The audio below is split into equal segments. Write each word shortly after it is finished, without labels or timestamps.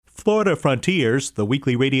Florida Frontiers, the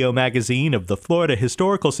weekly radio magazine of the Florida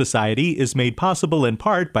Historical Society, is made possible in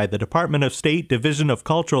part by the Department of State Division of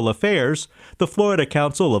Cultural Affairs, the Florida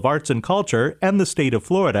Council of Arts and Culture, and the state of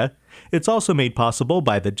Florida. It's also made possible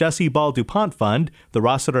by the Jesse Ball DuPont Fund, the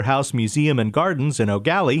Rossiter House Museum and Gardens in Eau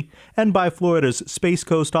Gallie, and by Florida's Space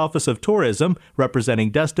Coast Office of Tourism,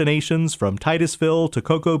 representing destinations from Titusville to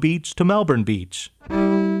Cocoa Beach to Melbourne Beach.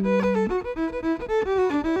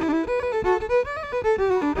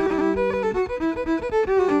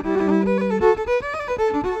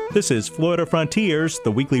 This is Florida Frontiers,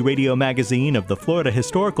 the weekly radio magazine of the Florida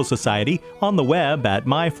Historical Society, on the web at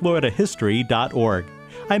myfloridahistory.org.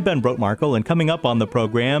 I'm Ben Brotmarkle, and coming up on the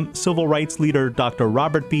program, civil rights leader Dr.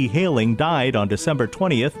 Robert B. Hayling died on December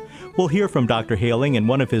 20th. We'll hear from Dr. Hayling in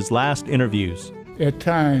one of his last interviews. At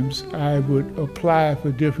times, I would apply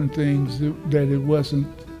for different things that it wasn't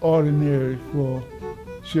ordinary for,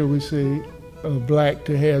 shall we say, a black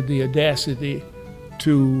to have the audacity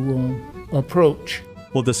to approach.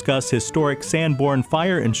 We'll discuss historic Sanborn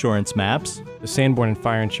fire insurance maps. The Sanborn and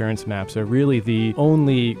fire insurance maps are really the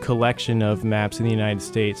only collection of maps in the United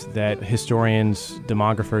States that historians,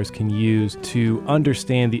 demographers can use to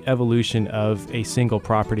understand the evolution of a single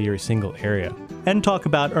property or a single area. And talk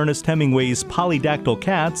about Ernest Hemingway's polydactyl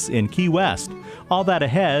cats in Key West. All that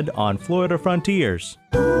ahead on Florida Frontiers.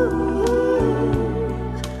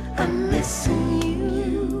 I'm missing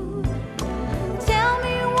you. Tell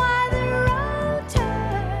me why the road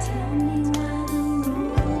turns. Tell me why the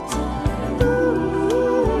road turns.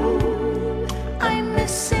 Ooh, I'm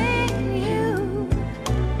missing you.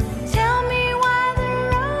 Tell me why the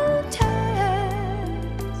road turns.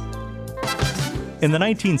 In the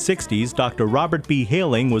 1960s, Dr. Robert B.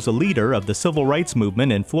 Hayling was a leader of the civil rights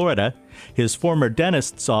movement in Florida. His former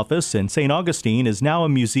dentist's office in St. Augustine is now a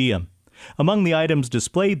museum. Among the items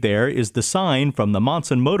displayed there is the sign from the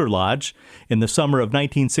Monson Motor Lodge. In the summer of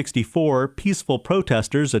 1964, peaceful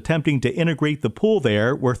protesters attempting to integrate the pool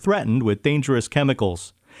there were threatened with dangerous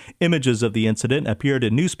chemicals. Images of the incident appeared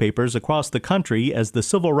in newspapers across the country as the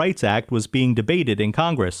Civil Rights Act was being debated in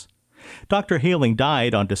Congress. Dr. Hayling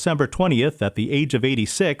died on December 20th at the age of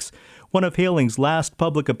 86. One of Hayling's last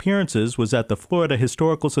public appearances was at the Florida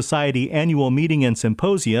Historical Society annual meeting and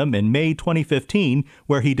symposium in May 2015,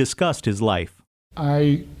 where he discussed his life.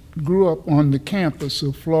 I grew up on the campus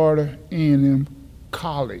of Florida A&M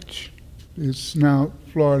College. It's now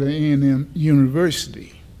Florida A&M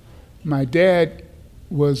University. My dad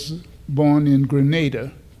was born in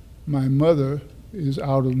Grenada. My mother is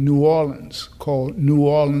out of New Orleans, called New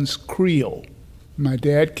Orleans Creole. My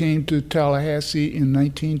dad came to Tallahassee in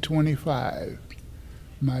 1925.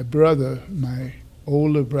 My brother, my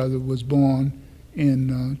older brother, was born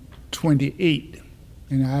in 28,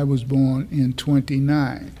 and I was born in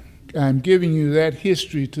 29. I'm giving you that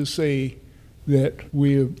history to say that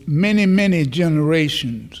we're many, many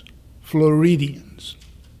generations Floridians.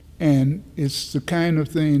 And it's the kind of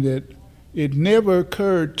thing that it never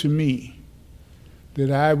occurred to me that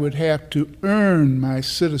I would have to earn my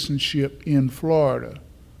citizenship in Florida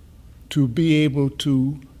to be able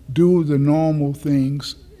to do the normal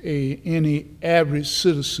things any average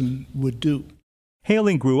citizen would do.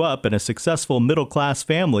 Hayling grew up in a successful middle-class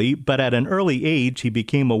family, but at an early age he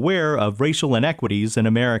became aware of racial inequities in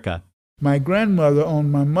America. My grandmother on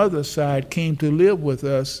my mother's side came to live with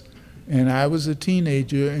us, and I was a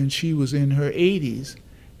teenager and she was in her 80s,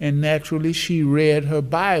 and naturally she read her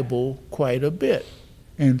Bible quite a bit.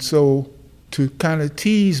 And so to kind of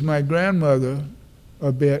tease my grandmother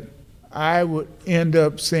a bit, I would end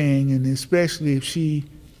up saying, and especially if she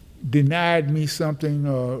denied me something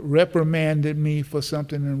or reprimanded me for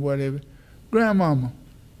something and whatever, Grandmama,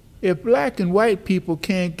 if black and white people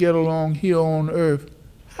can't get along here on earth,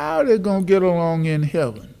 how are they going to get along in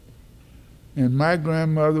heaven? And my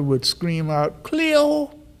grandmother would scream out,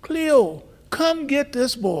 Cleo, Cleo, come get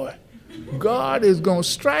this boy. God is going to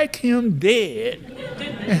strike him dead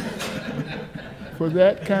for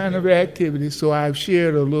that kind of activity. So I've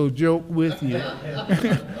shared a little joke with you.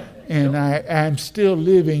 And I'm still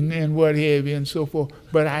living and what have you and so forth.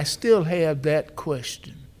 But I still have that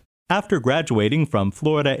question. After graduating from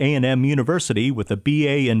Florida A&M University with a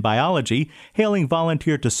BA in biology, Hayling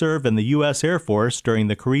volunteered to serve in the U.S. Air Force during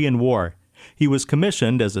the Korean War. He was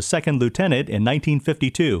commissioned as a second lieutenant in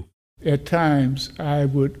 1952. At times, I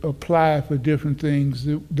would apply for different things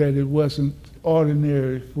that it wasn't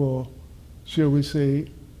ordinary for, shall we say,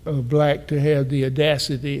 a black to have the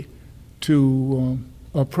audacity to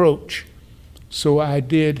approach. So I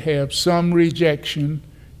did have some rejection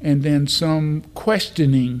and then some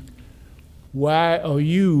questioning. Why are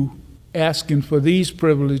you asking for these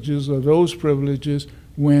privileges or those privileges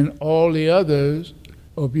when all the others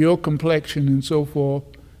of your complexion and so forth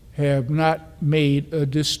have not made a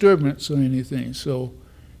disturbance or anything. So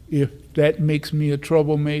if that makes me a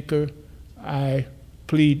troublemaker, I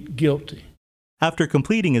plead guilty. After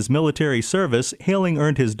completing his military service, Hayling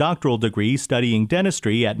earned his doctoral degree studying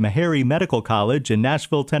dentistry at Meharry Medical College in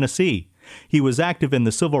Nashville, Tennessee. He was active in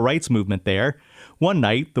the civil rights movement there. One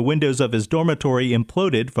night, the windows of his dormitory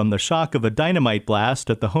imploded from the shock of a dynamite blast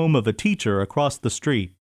at the home of a teacher across the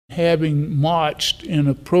street. Having marched in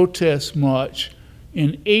a protest march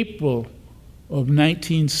in April of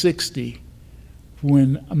 1960,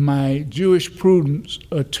 when my jurisprudence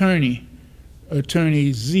attorney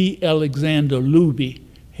Z. Alexander Luby,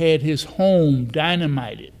 had his home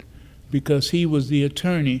dynamited because he was the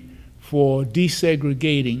attorney for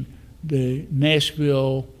desegregating the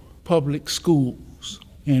Nashville public schools.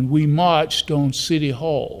 And we marched on City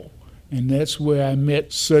Hall, and that's where I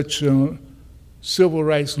met such civil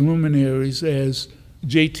rights luminaries as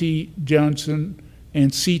J.T. Johnson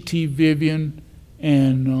and C.T. Vivian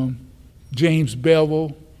and James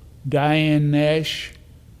Bevel, Diane Nash,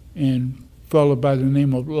 and a fellow by the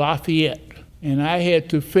name of Lafayette. And I had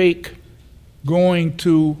to fake going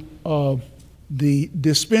to the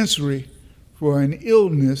dispensary for an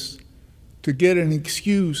illness to get an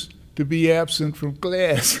excuse to be absent from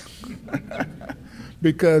class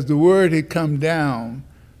because the word had come down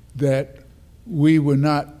that we were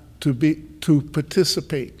not to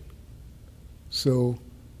participate. So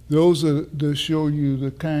those are to show you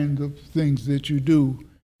the kind of things that you do.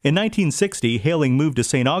 In 1960, Hayling moved to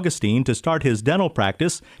St. Augustine to start his dental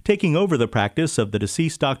practice, taking over the practice of the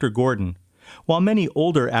deceased Dr. Gordon. While many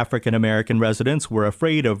older African American residents were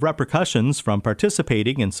afraid of repercussions from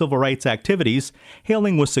participating in civil rights activities,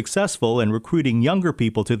 Hayling was successful in recruiting younger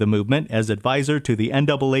people to the movement as advisor to the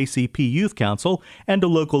NAACP Youth Council and a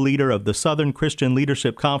local leader of the Southern Christian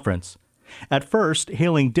Leadership Conference. At first,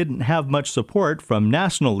 Hayling didn't have much support from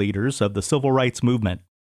national leaders of the civil rights movement.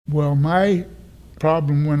 Well, my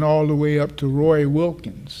problem went all the way up to Roy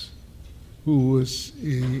Wilkins, who was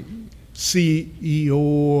a CEO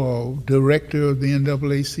or director of the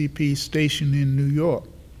NAACP station in New York.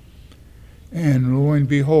 And lo and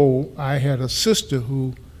behold, I had a sister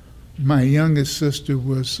who, my youngest sister,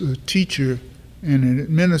 was a teacher and an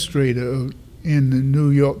administrator in the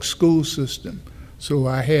New York school system. So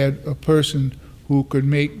I had a person who could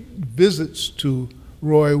make visits to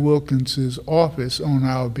Roy Wilkins's office on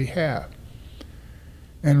our behalf.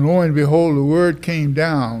 And lo and behold, the word came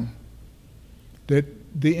down that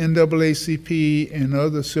the NAACP and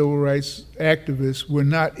other civil rights activists were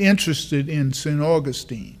not interested in St.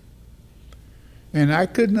 Augustine. And I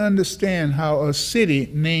couldn't understand how a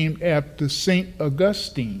city named after St.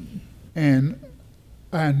 Augustine and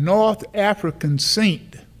a North African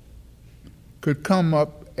saint could come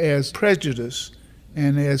up as prejudiced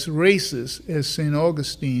and as racist as St.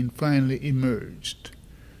 Augustine finally emerged.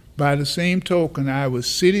 By the same token, I was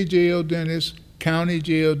city jail dentist, county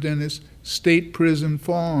jail dentist, state prison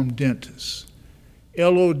farm dentist.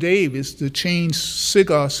 L.O. Davis, the chain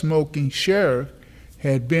cigar-smoking sheriff,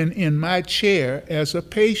 had been in my chair as a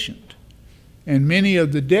patient. And many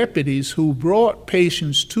of the deputies who brought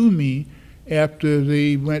patients to me after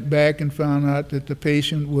they went back and found out that the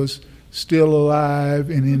patient was still alive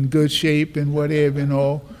and in good shape and whatever and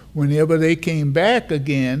all, whenever they came back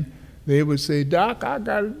again, they would say, "Doc, I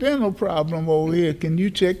got a dental problem over here. Can you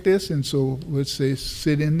check this?" And so we'd say,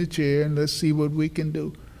 "Sit in the chair and let's see what we can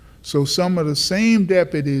do." So some of the same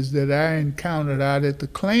deputies that I encountered out at the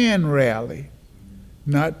Klan rally,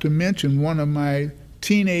 not to mention one of my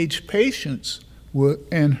teenage patients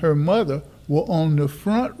and her mother, were on the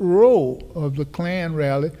front row of the Klan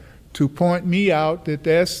rally to point me out that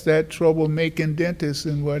that's that troublemaking dentist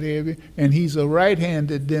and whatever, and he's a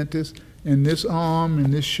right-handed dentist, and this arm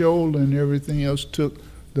and this shoulder and everything else took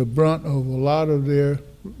the brunt of a lot of their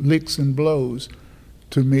licks and blows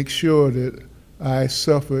to make sure that I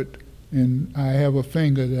suffered, and I have a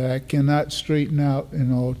finger that I cannot straighten out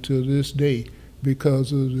and all to this day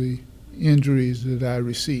because of the injuries that I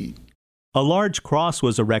received. A large cross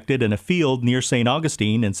was erected in a field near St.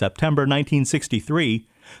 Augustine in September 1963.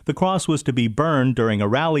 The cross was to be burned during a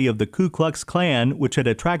rally of the Ku Klux Klan, which had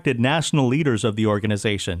attracted national leaders of the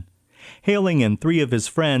organization. Hayling and three of his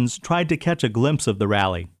friends tried to catch a glimpse of the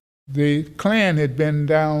rally. The Klan had been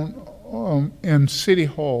down in City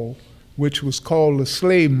Hall, which was called the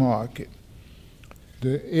Slave Market.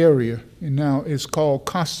 The area, and now it's called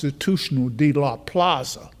Constitutional de la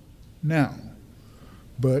Plaza now.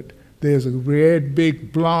 But there's a red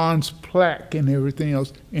big bronze plaque and everything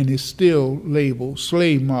else, and it's still labeled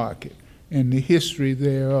Slave Market and the history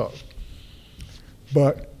thereof.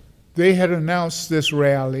 But they had announced this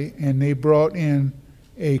rally, and they brought in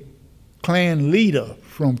a Klan leader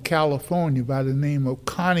from California by the name of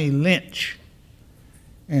Connie Lynch.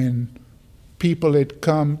 And people had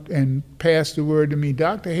come and passed the word to me,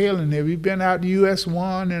 Dr. Haling, have you been out to US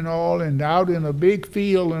 1 and all, and out in a big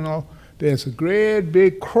field and all? There's a great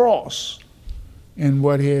big cross and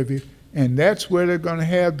what have you. And that's where they're going to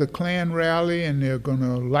have the Klan rally, and they're going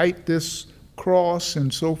to light this cross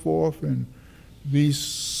and so forth. And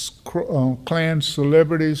these Klan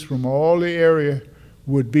celebrities from all the area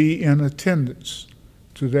would be in attendance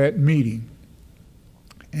to that meeting.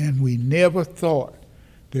 And we never thought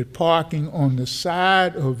that parking on the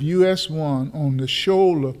side of US 1 on the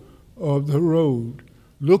shoulder of the road,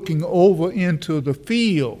 looking over into the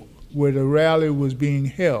field where the rally was being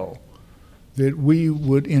held, that we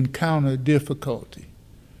would encounter difficulty.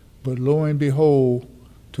 But lo and behold,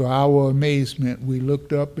 to our amazement, we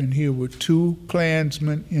looked up, and here were two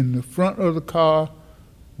Klansmen in the front of the car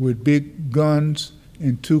with big guns,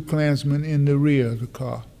 and two Klansmen in the rear of the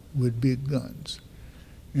car with big guns.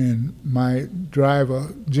 And my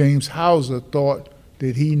driver, James Hauser, thought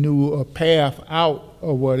that he knew a path out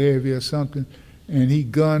or whatever or something, and he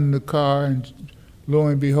gunned the car, and lo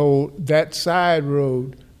and behold, that side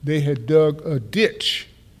road, they had dug a ditch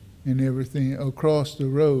and everything across the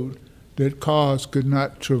road that cars could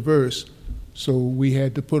not traverse. So we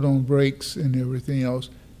had to put on brakes and everything else,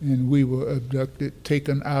 and we were abducted,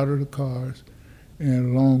 taken out of the cars,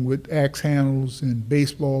 and along with axe handles and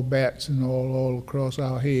baseball bats and all across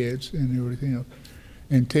our heads and everything else,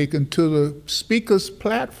 and taken to the speaker's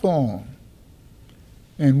platform.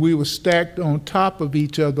 And we were stacked on top of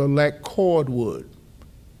each other like cordwood.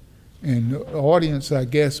 And the audience, I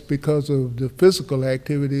guess, because of the physical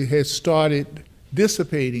activity, had started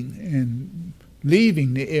dissipating and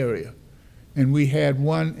leaving the area. And we had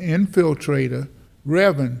one infiltrator,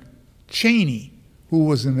 Reverend Cheney, who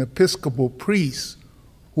was an Episcopal priest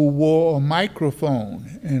who wore a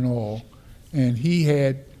microphone and all. And he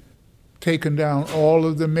had taken down all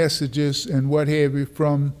of the messages and what have you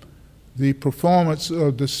from the performance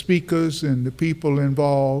of the speakers and the people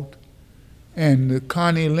involved. And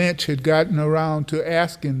Connie Lynch had gotten around to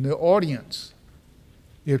asking the audience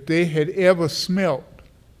if they had ever smelt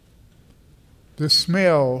the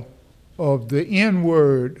smell of the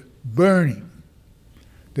N-word burning,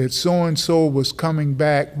 that so-and-so was coming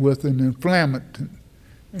back with an inflammatory,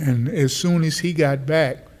 and as soon as he got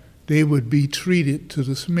back, they would be treated to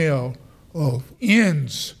the smell of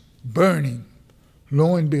ends burning.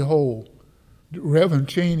 Lo and behold, Reverend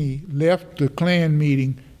Cheney left the Klan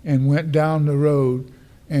meeting and went down the road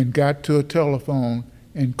and got to a telephone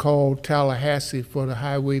and called Tallahassee for the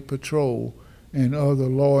highway patrol and other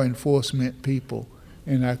law enforcement people.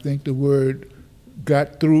 And I think the word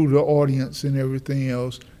got through the audience and everything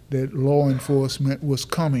else that law enforcement was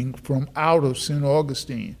coming from out of St.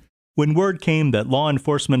 Augustine. When word came that law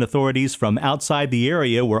enforcement authorities from outside the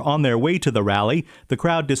area were on their way to the rally, the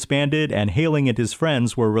crowd disbanded and Haling and his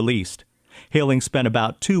friends were released. Haling spent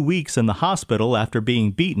about 2 weeks in the hospital after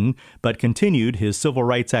being beaten, but continued his civil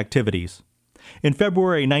rights activities. In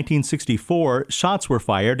February 1964, shots were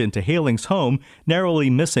fired into Haling's home, narrowly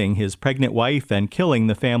missing his pregnant wife and killing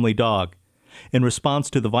the family dog. In response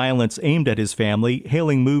to the violence aimed at his family,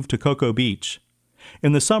 Haling moved to Cocoa Beach.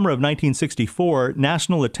 In the summer of 1964,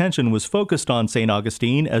 national attention was focused on St.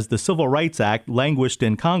 Augustine as the Civil Rights Act languished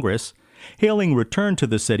in Congress. Haling returned to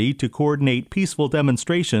the city to coordinate peaceful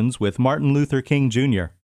demonstrations with Martin Luther King Jr.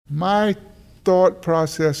 My thought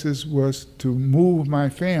processes was to move my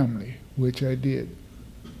family, which I did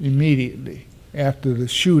immediately after the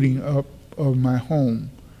shooting up of my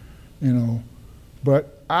home,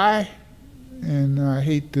 But I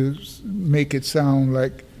hate to make it sound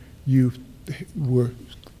like you were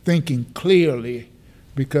thinking clearly,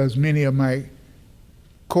 because many of my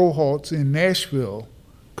cohorts in Nashville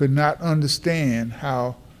could not understand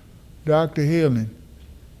how Dr. Haling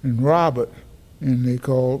and Robert, and they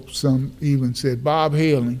called, some even said Bob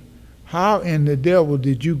Haling, how in the devil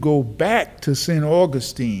did you go back to St.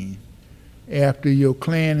 Augustine after your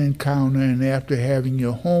Klan encounter and after having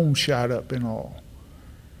your home shot up and all?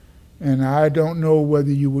 And I don't know whether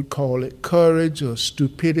you would call it courage or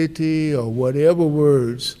stupidity or whatever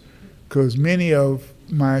words, because many of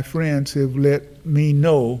my friends have let me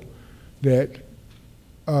know that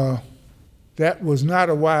that was not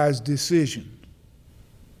a wise decision.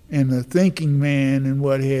 And a thinking man and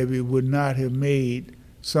what have you would not have made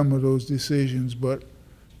some of those decisions. But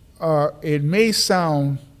it may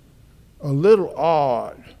sound a little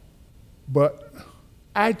odd, but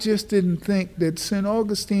I just didn't think that St.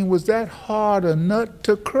 Augustine was that hard a nut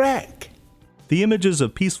to crack. The images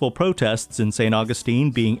of peaceful protests in St.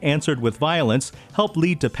 Augustine being answered with violence helped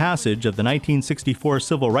lead to passage of the 1964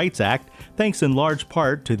 Civil Rights Act, thanks in large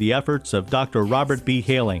part to the efforts of Dr. Robert B.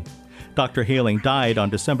 Haling. Dr. Haling died on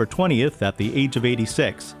December 20th at the age of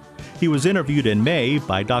 86. He was interviewed in May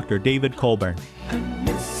by Dr. David Colburn.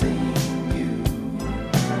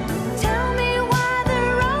 Tell me why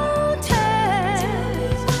the road turns.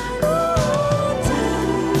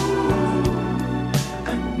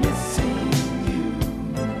 I'm missing you.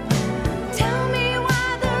 Tell me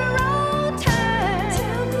why the road turns.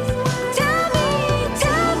 Tell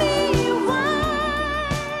me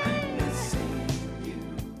why. I'm missing you.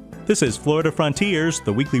 This is Florida Frontiers,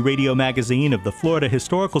 the weekly radio magazine of the Florida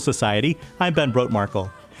Historical Society. I'm Ben Brotmarkle.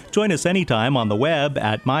 Join us anytime on the web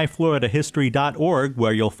at myfloridahistory.org,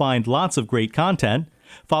 where you'll find lots of great content.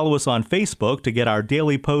 Follow us on Facebook to get our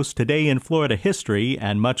daily post Today in Florida History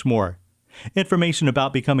and much more. Information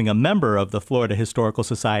about becoming a member of the Florida Historical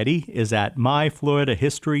Society is at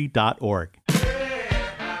myfloridahistory.org.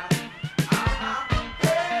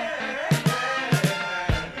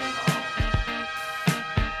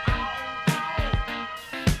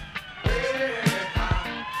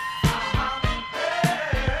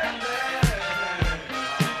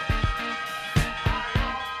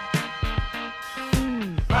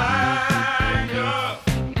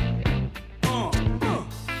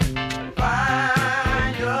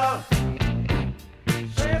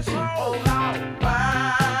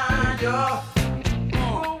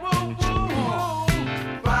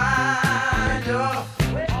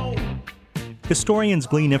 Historians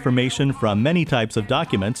glean information from many types of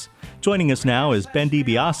documents. Joining us now is Ben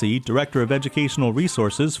DiBiase, Director of Educational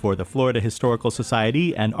Resources for the Florida Historical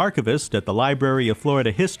Society and archivist at the Library of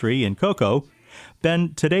Florida History in Cocoa.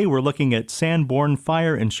 Ben, today we're looking at Sanborn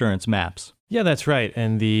fire insurance maps. Yeah, that's right.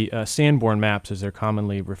 And the Sanborn maps, as they're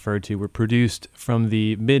commonly referred to, were produced from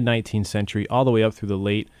the mid-19th century all the way up through the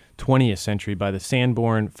late 20th century by the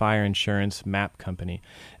Sanborn Fire Insurance Map Company.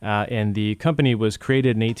 And the company was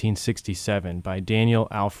created in 1867 by Daniel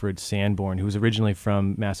Alfred Sanborn, who was originally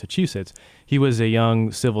from Massachusetts. He was a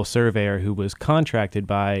young civil surveyor who was contracted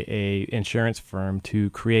by an insurance firm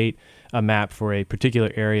to create a map for a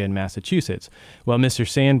particular area in Massachusetts. Well, Mr.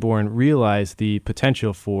 Sanborn realized the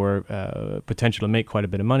potential to make quite a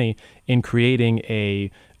bit of money in creating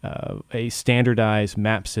a standardized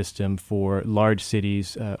map system for large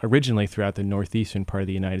cities, originally throughout the northeastern part of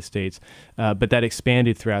the United States, but that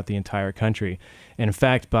expanded throughout the entire country. And in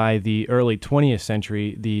fact, by the early 20th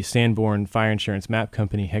century, the Sanborn Fire Insurance Map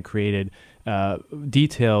Company had created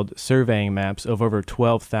detailed surveying maps of over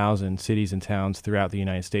 12,000 cities and towns throughout the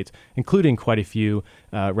United States, including quite a few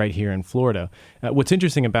right here in Florida. What's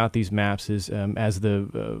interesting about these maps is, as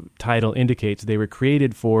the title indicates, they were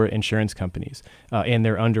created for insurance companies and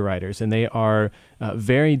their underwriters, and they are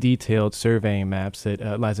very detailed surveying maps that,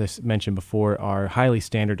 as I mentioned before, are highly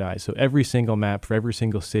standardized. So every single map for every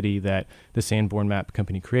single city that the Sanborn Map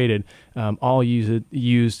Company created all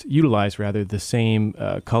utilized the same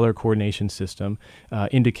color coordination system,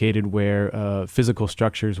 indicated where physical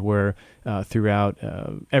structures were throughout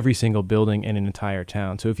every single building in an entire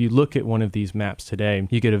town. So if you look at one of these maps today,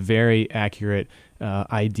 you get a very accurate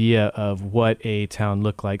idea of what a town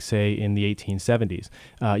looked like, say, in the 1870s.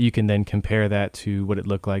 You can then compare that to what it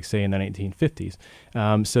looked like, say, in the 1950s.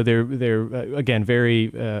 So they're again, very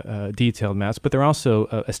detailed maps, but they're also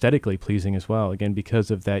aesthetically pleasing as well, again, because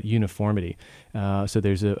of that uniformity. So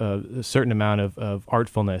there's a certain amount of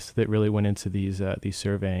artfulness that really went into these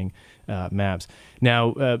surveying maps.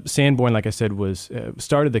 Now, Sanborn, like I said,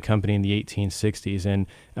 started the company in the 1860s, and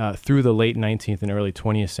through the late 19th and early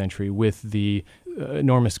 20th century, with the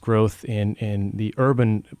enormous growth in the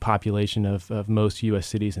urban population of most U.S.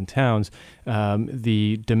 cities and towns,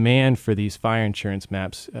 the demand for these fire insurance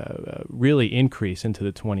maps really increased into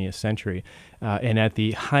the 20th century. And at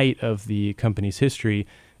the height of the company's history,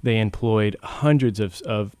 they employed hundreds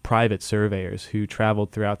of private surveyors who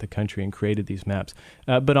traveled throughout the country and created these maps,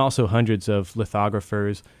 but also hundreds of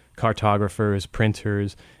lithographers, cartographers,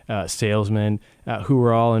 printers, salesmen, who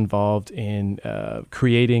were all involved in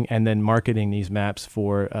creating and then marketing these maps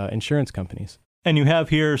for insurance companies. And you have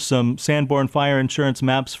here some Sanborn fire insurance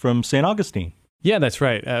maps from St. Augustine. Yeah, that's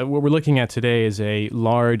right. What we're looking at today is a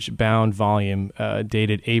large bound volume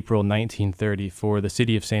dated April 1930 for the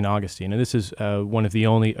city of St. Augustine. And this is one of the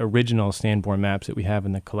only original Sanborn maps that we have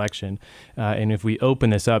in the collection. And if we open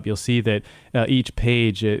this up, you'll see that each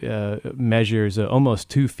page measures almost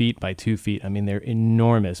 2 feet by 2 feet. I mean, they're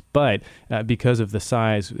enormous. But because of the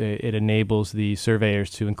size, it enables the surveyors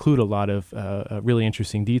to include a lot of really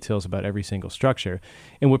interesting details about every single structure.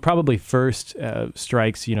 And what probably first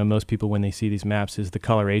strikes most people when they see these maps is the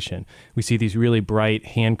coloration. We see these really bright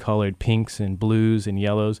hand-colored pinks and blues and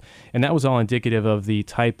yellows, and that was all indicative of the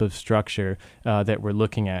type of structure that we're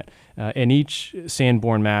looking at. And each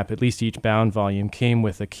Sanborn map, at least each bound volume, came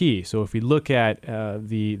with a key. So if we look at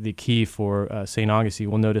the key for St. Augustine,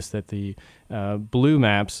 we'll notice that the blue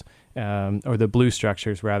maps, or the blue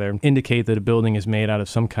structures rather, indicate that a building is made out of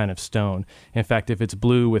some kind of stone. In fact, if it's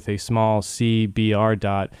blue with a small CBR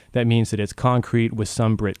dot, that means that it's concrete with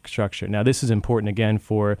some brick structure. Now, this is important again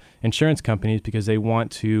for insurance companies because they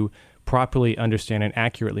want to properly understand and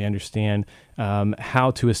accurately understand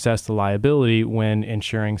how to assess the liability when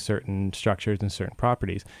insuring certain structures and certain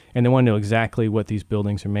properties. And they want to know exactly what these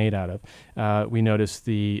buildings are made out of. We notice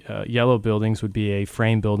the yellow buildings would be a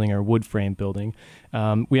frame building or wood frame building.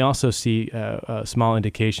 We also see small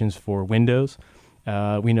indications for windows.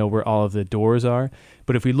 We know where all of the doors are.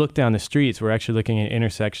 But if we look down the streets, we're actually looking at an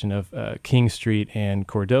intersection of King Street and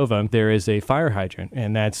Cordova. There is a fire hydrant,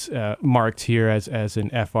 and that's marked here as an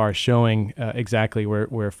FR showing exactly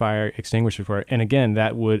where fire extinguishers were. And again,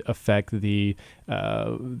 that would affect the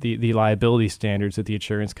liability standards that the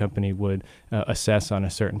insurance company would assess on a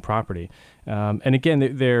certain property. And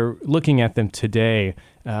again, they're looking at them today.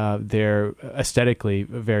 They're aesthetically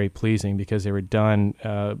very pleasing because they were done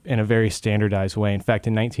in a very standardized way. In fact,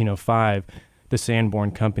 in 1905, the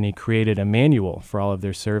Sanborn Company created a manual for all of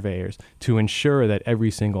their surveyors to ensure that every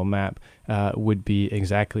single map would be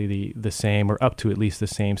exactly the same or up to at least the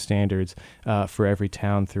same standards for every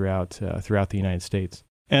town throughout the United States.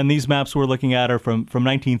 And these maps we're looking at are from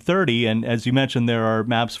 1930, and as you mentioned, there are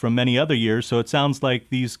maps from many other years, so it sounds like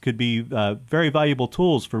these could be very valuable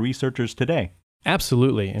tools for researchers today.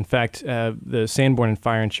 Absolutely. In fact, the Sanborn and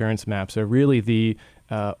Fire Insurance maps are really the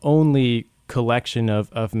only collection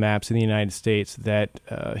of maps in the United States that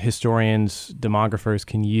historians, demographers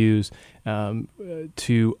can use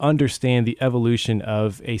to understand the evolution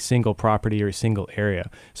of a single property or a single area.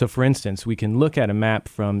 So, for instance, we can look at a map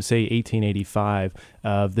from, say, 1885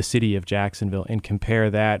 of the city of Jacksonville and compare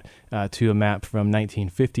that to a map from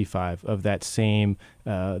 1955 of that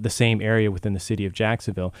the same area within the city of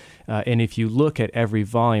Jacksonville. And if you look at every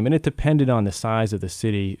volume, and it depended on the size of the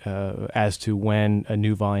city as to when a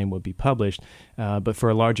new volume would be published, but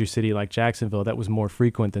for a larger city like Jacksonville, that was more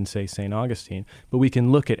frequent than, say, St. Augustine. But we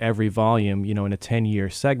can look at every volume, in a 10-year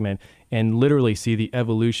segment and literally see the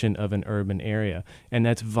evolution of an urban area. And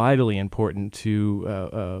that's vitally important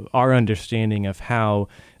to our understanding of how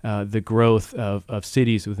the growth of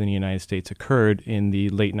cities within the United States occurred in the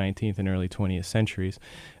late 19th and early 20th centuries.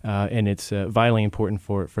 And it's vitally important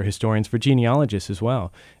for historians, for genealogists as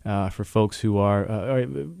well, for folks who are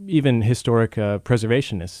even historic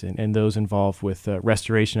preservationists and those involved with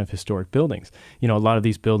restoration of historic buildings. A lot of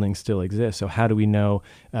these buildings still exist. So how do we know,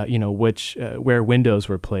 where windows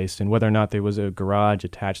were placed and whether or not there was a garage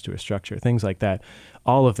attached to a structure, things like that.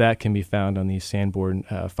 All of that can be found on these Sanborn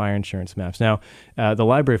fire insurance maps. Now, the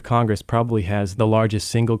Library of Congress probably has the largest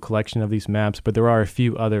single collection of these maps, but there are a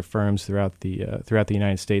few other firms throughout the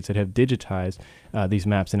United States that have digitized these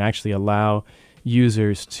maps and actually allow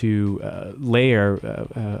users to layer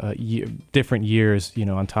different years,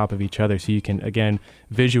 on top of each other, so you can again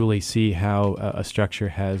visually see how a structure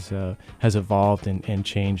has evolved and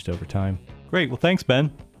changed over time. Great. Well, thanks,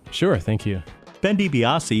 Ben. Sure. Thank you. Ben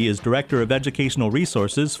DiBiase is Director of Educational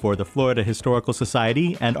Resources for the Florida Historical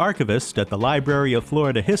Society and archivist at the Library of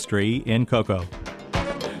Florida History in Cocoa.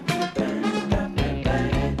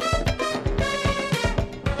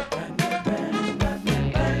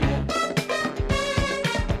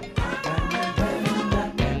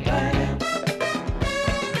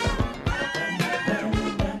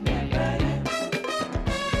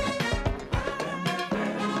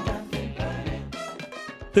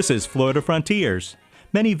 This is Florida Frontiers.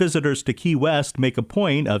 Many visitors to Key West make a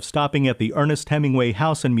point of stopping at the Ernest Hemingway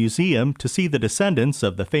House and Museum to see the descendants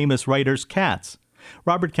of the famous writer's cats.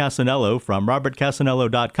 Robert Casanello from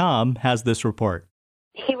robertcasanello.com has this report.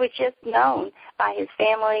 He was just known by his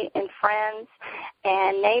family and friends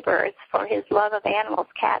and neighbors for his love of animals,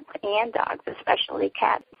 cats and dogs, especially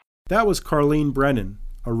cats. That was Carleen Brennan,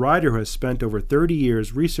 a writer who has spent over 30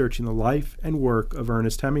 years researching the life and work of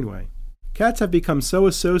Ernest Hemingway. Cats have become so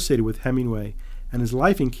associated with Hemingway and his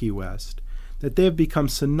life in Key West that they have become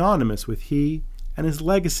synonymous with he and his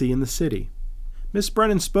legacy in the city. Miss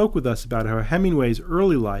Brennan spoke with us about how Hemingway's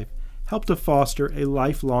early life helped to foster a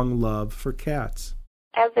lifelong love for cats.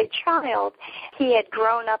 As a child, he had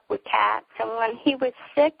grown up with cats, and when he was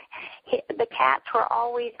sick, the cats were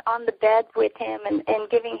always on the bed with him and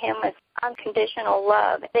giving him this unconditional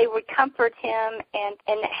love. They would comfort him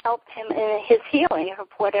and help him in his healing of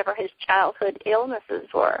whatever his childhood illnesses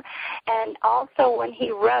were. And also when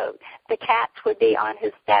he wrote, the cats would be on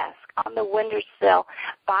his desk, on the windowsill,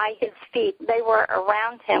 by his feet. They were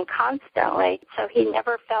around him constantly, so he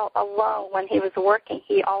never felt alone when he was working.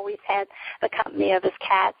 He always had the company of his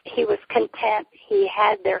cats. He was content. He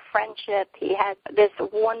had their friendship. He had this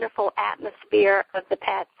wonderful atmosphere of the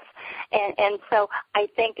pets. And so I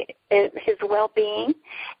think his well-being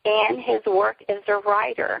and his work as a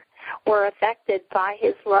writer were affected by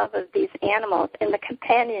his love of these animals and the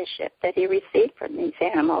companionship that he received from these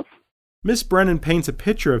animals. Miss Brennan paints a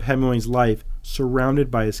picture of Hemingway's life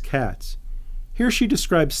surrounded by his cats. Here she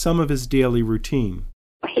describes some of his daily routine.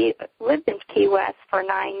 He lived in Key West for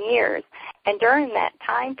 9 years, and during that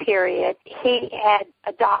time period, he had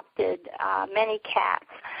adopted many cats,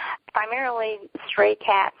 primarily stray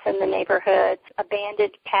cats in the neighborhoods,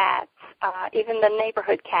 abandoned cats. Even the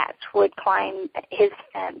neighborhood cats would climb his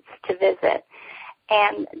fence to visit.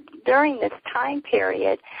 And during this time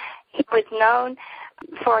period, he was known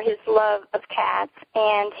for his love of cats,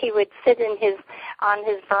 and he would sit on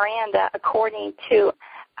his veranda, according to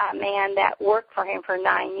a man that worked for him for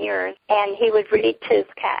 9 years, and he would read to his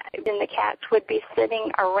cat, and the cats would be sitting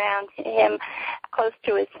around him close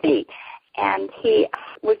to his feet, and he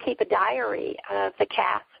would keep a diary of the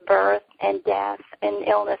cat's birth and death and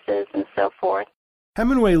illnesses and so forth.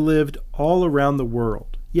 Hemingway lived all around the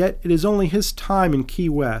world, yet it is only his time in Key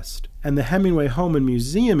West and the Hemingway Home and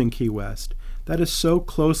Museum in Key West that is so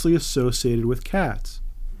closely associated with cats.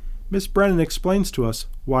 Miss Brennan explains to us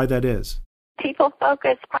why that is. People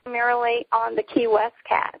focus primarily on the Key West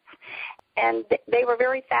cats, and they were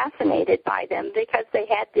very fascinated by them because they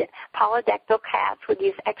had the polydactyl cats with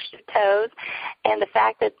these extra toes, and the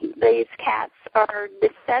fact that these cats are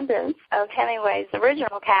descendants of Hemingway's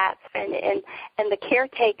original cats, and the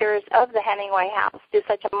caretakers of the Hemingway house do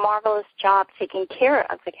such a marvelous job taking care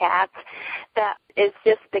of the cats that it's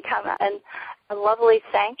just become a lovely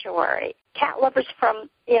sanctuary. Cat lovers from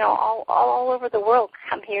all over the world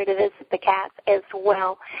come here to visit the cats as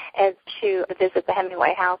well as to visit the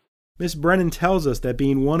Hemingway house. Miss Brennan tells us that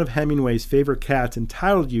being one of Hemingway's favorite cats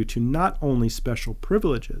entitled you to not only special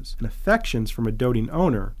privileges and affections from a doting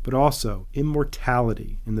owner, but also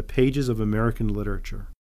immortality in the pages of American literature.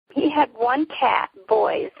 He had one cat,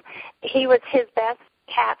 Boys. He was his best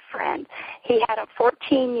cat friend. He had him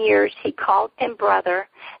 14 years. He called him brother.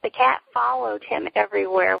 The cat followed him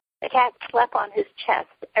everywhere. The cat slept on his chest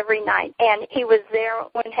every night, and he was there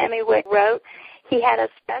when Hemingway wrote. He had a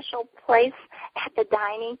special place at the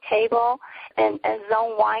dining table and his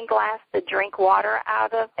own wine glass to drink water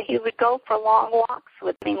out of. He would go for long walks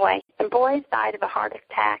with Hemingway. And Boys died of a heart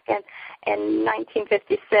attack in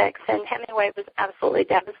 1956, and Hemingway was absolutely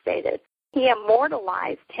devastated. He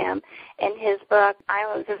immortalized him in his book,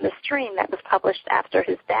 Islands in the Stream, that was published after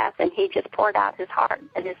his death, and he just poured out his heart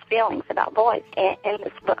and his feelings about Boys in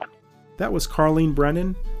this book. That was Carleen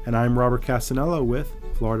Brennan, and I'm Robert Castanello with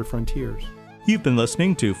Florida Frontiers. You've been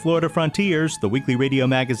listening to Florida Frontiers, the weekly radio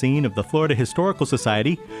magazine of the Florida Historical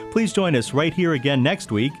Society. Please join us right here again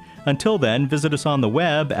next week. Until then, visit us on the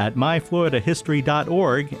web at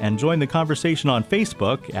myfloridahistory.org and join the conversation on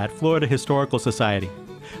Facebook at Florida Historical Society.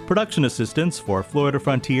 Production assistance for Florida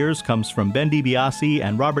Frontiers comes from Ben DiBiase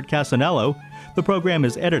and Robert Casanello. The program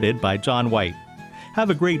is edited by John White.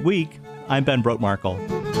 Have a great week. I'm Ben Brotmarkle.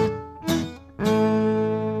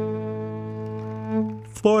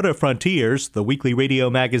 Florida Frontiers, the weekly radio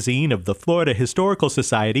magazine of the Florida Historical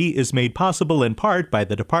Society, is made possible in part by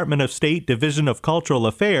the Department of State Division of Cultural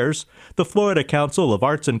Affairs, the Florida Council of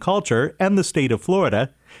Arts and Culture, and the state of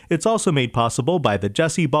Florida. It's also made possible by the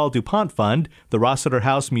Jesse Ball DuPont Fund, the Rossiter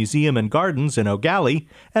House Museum and Gardens in O'Galley,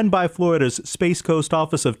 and by Florida's Space Coast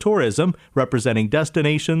Office of Tourism, representing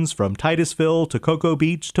destinations from Titusville to Cocoa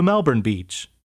Beach to Melbourne Beach.